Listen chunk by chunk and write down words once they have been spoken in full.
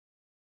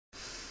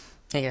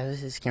Hey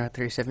guys, this is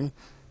Camera37,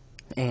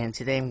 and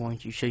today I'm going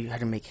to show you how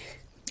to make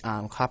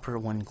copper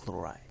 1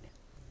 chloride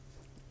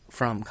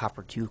from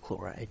copper 2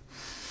 chloride.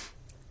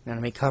 Now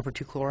to make copper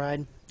 2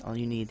 chloride, all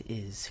you need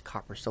is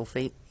copper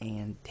sulfate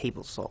and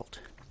table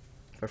salt.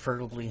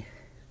 Preferably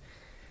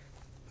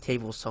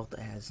table salt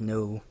that has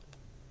no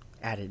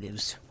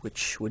additives,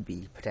 which would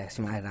be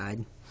potassium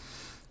iodide,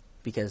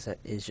 because that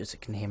is just a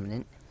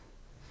contaminant.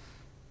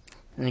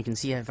 And you can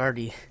see I've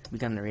already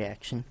begun the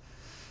reaction,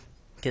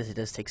 because it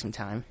does take some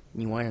time.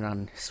 You want it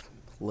on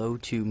low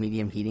to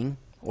medium heating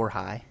or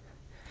high,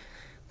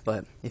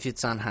 but if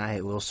it's on high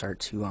it will start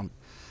to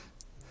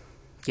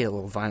get a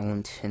little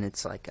violent, and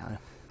it's like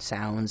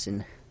sounds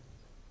and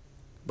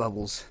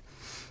bubbles,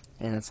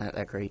 and that's not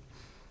that great.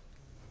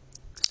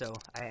 So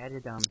I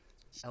added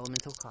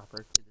elemental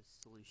copper to this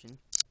solution.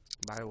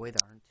 By the way,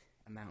 there aren't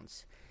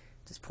amounts.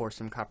 Just pour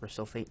some copper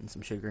sulfate and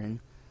some sugar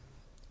in,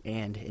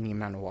 and any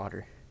amount of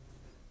water,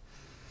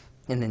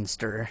 and then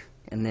stir,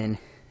 and then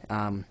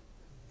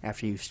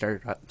after you've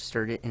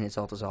stirred it and it's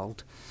all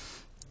dissolved,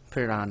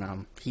 put it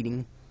on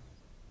heating,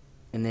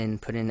 and then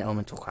put in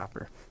elemental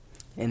copper,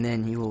 and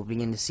then you will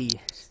begin to see,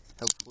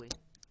 hopefully,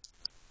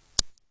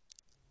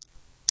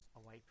 a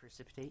white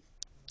precipitate.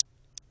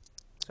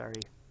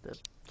 Sorry, the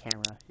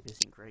camera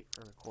isn't great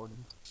for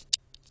recording,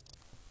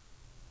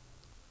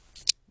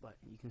 but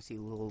you can see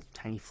little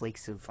tiny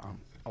flakes of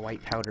a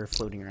white powder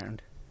floating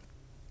around,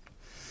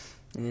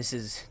 and this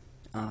is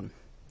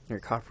your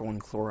copper 1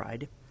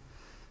 chloride.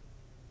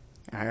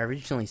 I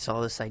originally saw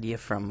this idea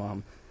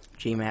from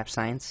J-Map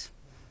Science.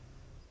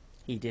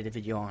 He did a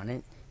video on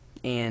it,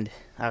 and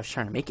I was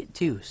trying to make it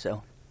too,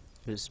 so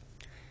it was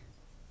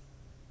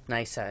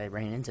nice I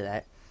ran into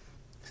that,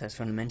 so I just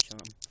wanted to mention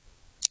them.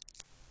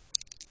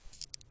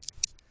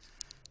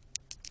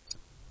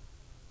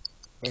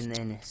 And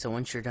then, so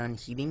once you're done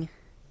heating,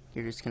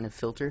 you're just going to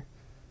filter,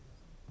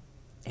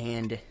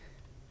 and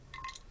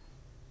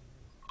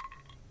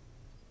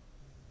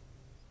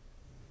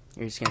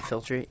you're just going to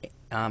filter it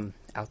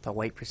out the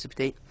white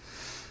precipitate.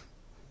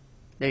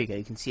 There you go,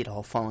 you can see it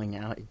all falling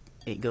now.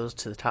 It goes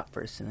to the top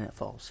first and then it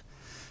falls.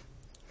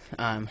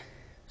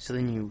 So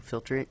then you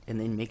filter it, and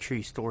then make sure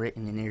you store it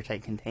in an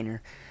airtight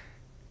container,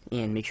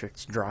 and make sure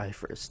it's dry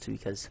first,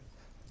 because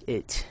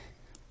it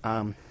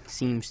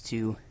seems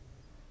to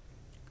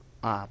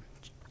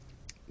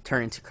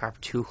turn into copper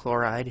 2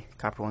 chloride,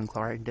 copper 1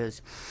 chloride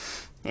does,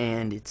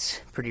 and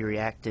it's pretty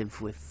reactive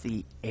with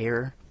the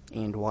air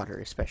and water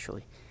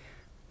especially.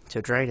 So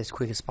dry it as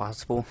quick as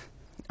possible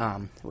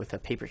with a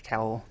paper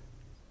towel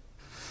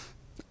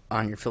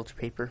on your filter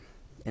paper,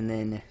 and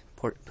then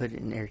put it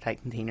in an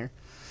airtight container.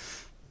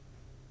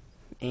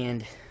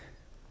 And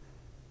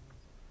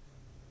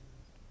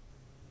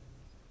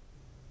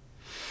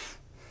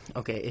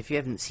okay, if you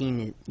haven't seen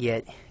it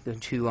yet, go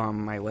to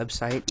my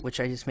website, which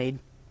I just made,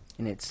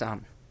 and it's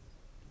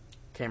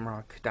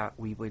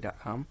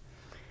camrock.weebly.com,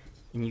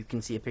 and you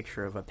can see a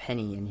picture of a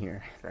penny in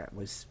here that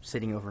was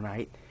sitting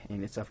overnight,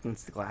 and it's up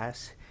against the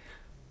glass,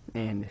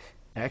 and it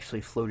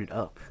actually floated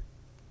up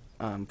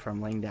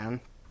from laying down,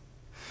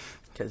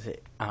 because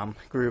it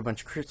grew a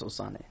bunch of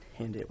crystals on it,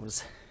 and it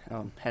was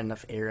had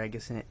enough air, I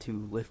guess, in it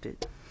to lift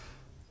it,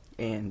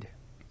 and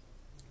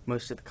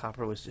most of the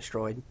copper was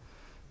destroyed,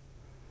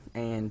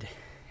 and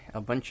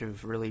a bunch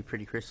of really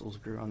pretty crystals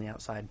grew on the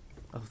outside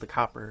of the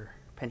copper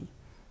penny,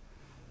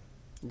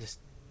 just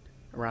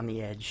around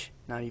the edge,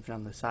 not even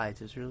on the sides.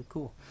 It was really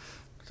cool.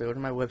 So go to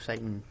my website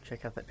and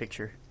check out that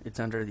picture. It's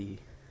under the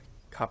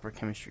copper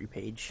chemistry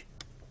page.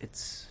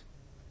 It's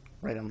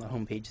right on the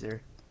home page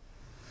there.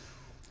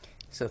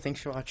 So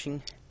thanks for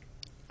watching.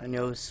 I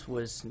know this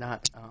was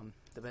not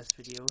the best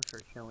video for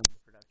showing the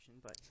production,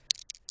 but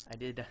I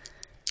did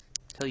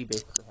tell you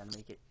basically how to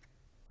make it,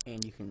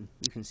 and you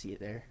can see it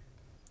there,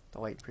 the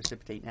white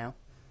precipitate now.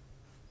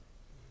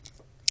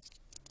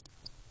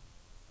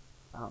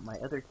 My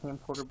other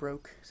camcorder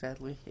broke,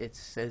 sadly. It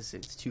says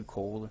it's too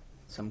cold,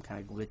 some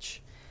kind of glitch,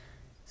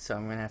 so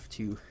I'm gonna have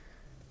to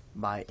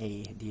buy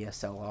a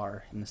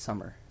DSLR in the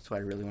summer. That's what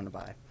I really want to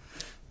buy.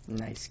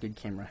 Nice, good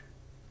camera.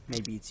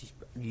 Maybe it's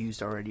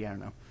used already, I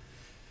don't know.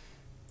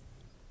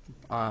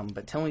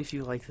 But tell me if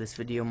you like this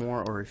video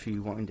more, or if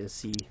you want me to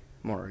see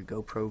more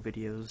GoPro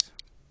videos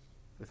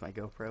with my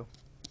GoPro.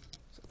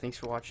 So thanks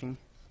for watching.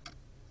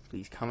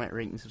 Please comment,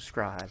 rate, and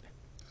subscribe.